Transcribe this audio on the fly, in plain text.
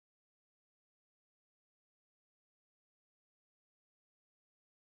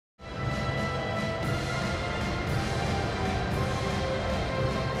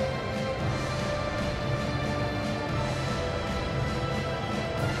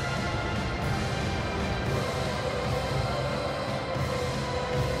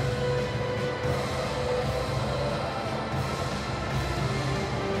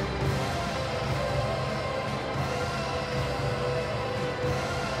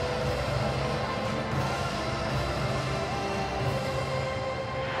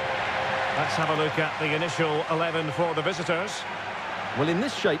Let's have a look at the initial 11 for the visitors. Well, in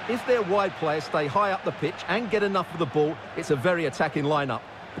this shape, if their wide players stay high up the pitch and get enough of the ball, it's a very attacking lineup.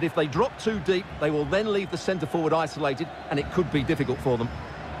 But if they drop too deep, they will then leave the centre-forward isolated, and it could be difficult for them.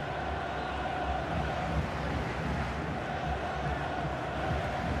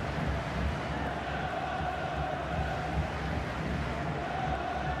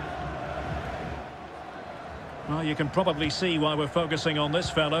 Well, you can probably see why we're focusing on this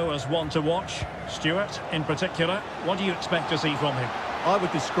fellow as one to watch. Stuart, in particular, what do you expect to see from him? I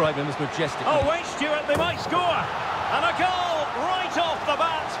would describe him as majestic. Oh, wait, Stuart, they might score! And a goal right off the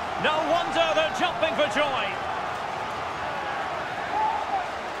bat! No wonder they're jumping for joy!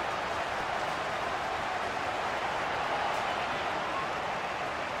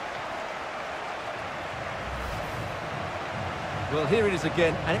 Well, here it is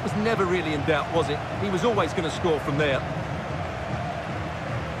again, and it was never really in doubt, was it? He was always going to score from there.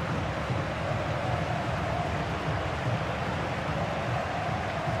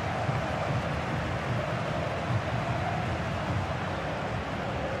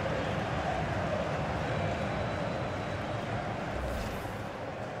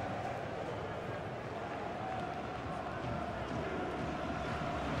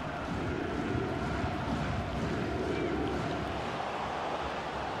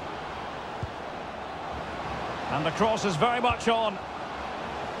 And the cross is very much on.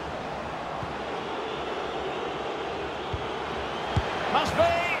 Must be!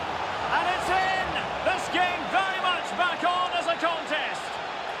 And it's in! This game very much back on as a contest.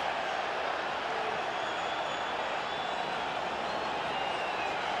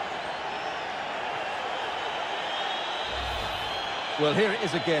 Well, here it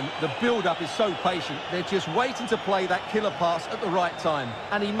is again. The build-up is so patient. They're just waiting to play that killer pass at the right time.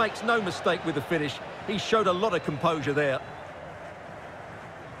 And he makes no mistake with the finish. He showed a lot of composure there.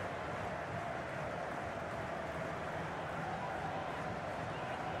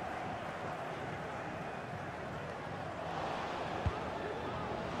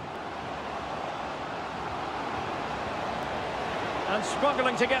 And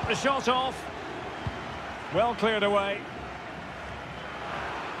struggling to get the shot off. Well cleared away.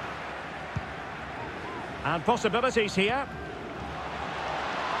 And possibilities here.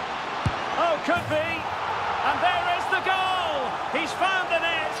 Oh, could be. And there is the goal. He's found the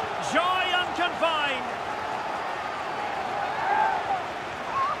net. Joy unconfined.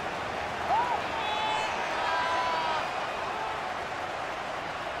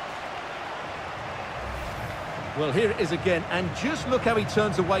 Well, here it is again, and just look how he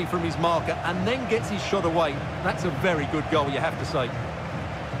turns away from his marker and then gets his shot away. That's a very good goal, you have to say.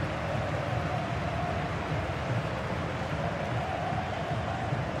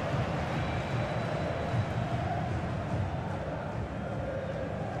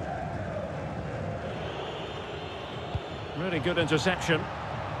 Really good interception.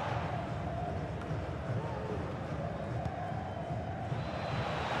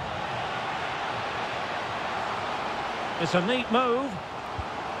 It's a neat move.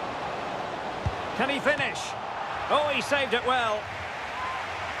 Can he finish? Oh, he saved it well.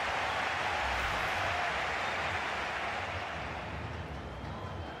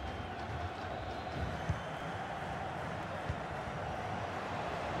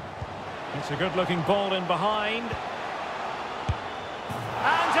 It's a good-looking ball in behind.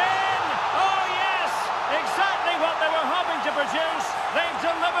 And in! Oh, yes! Exactly what they were hoping to produce. They've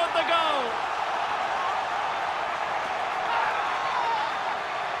delivered the goal.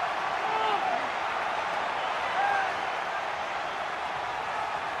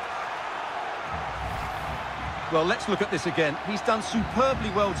 Well, let's look at this again. He's done superbly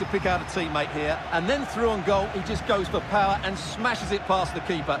well to pick out a teammate here, and then through on goal, he just goes for power and smashes it past the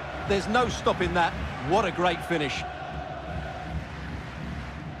keeper. There's no stopping that. What a great finish.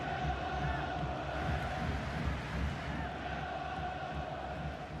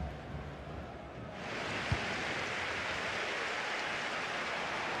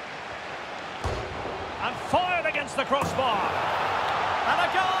 And fired against the crossbar. And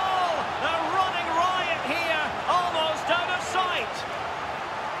a goal! They're running riot here, almost out of sight.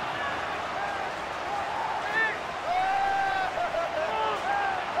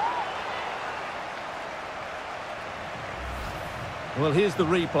 Well, here's the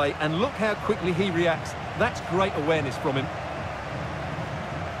replay, and look how quickly he reacts. That's great awareness from him.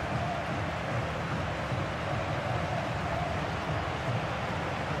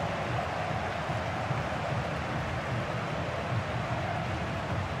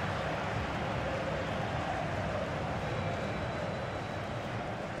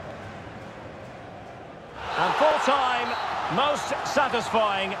 And full time, Most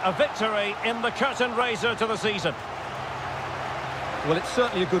satisfying, a victory in the curtain raiser to the season. Well, it's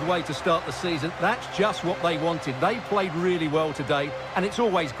certainly a good way to start the season. That's just what they wanted. They played really well today, and it's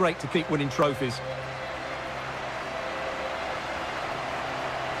always great to keep winning trophies.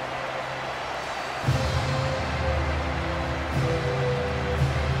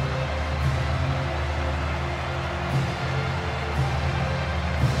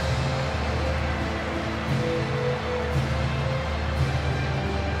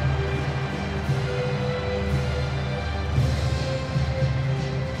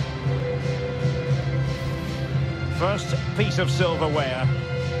 First piece of silverware,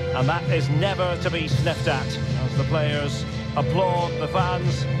 and that is never to be sniffed at, as the players applaud the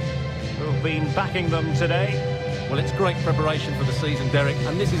fans who've been backing them today. Well, it's great preparation for the season, Derek,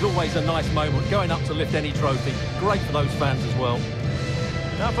 and this is always a nice moment, going up to lift any trophy. Great for those fans as well.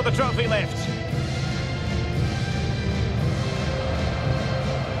 Now for the trophy lift.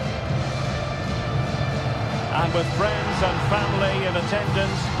 And with friends and family in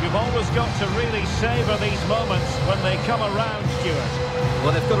attendance, you've always got to really savour these moments when they come around, Stuart.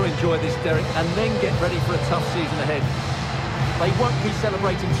 Well, they've got to enjoy this, Derek, and then get ready for a tough season ahead. They won't be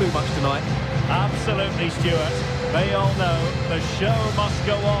celebrating too much tonight. Absolutely, Stuart. They all know the show must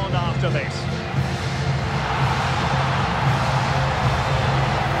go on after this.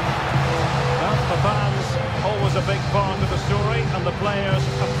 Well, the fans, always a big part of the story, and the players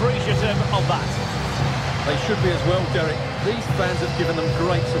appreciative of that. They should be as well, Derek. These fans have given them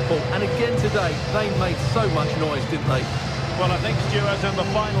great support. And again today, they made so much noise, didn't they? Well, I think, Stuart, in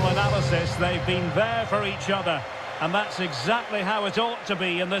the final analysis, they've been there for each other. And that's exactly how it ought to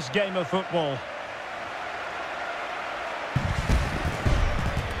be in this game of football.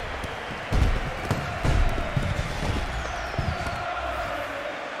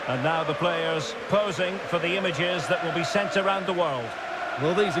 And now the players posing for the images that will be sent around the world.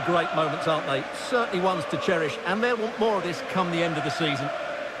 Well, these are great moments, aren't they? Certainly ones to cherish, and they'll want more of this come the end of the season.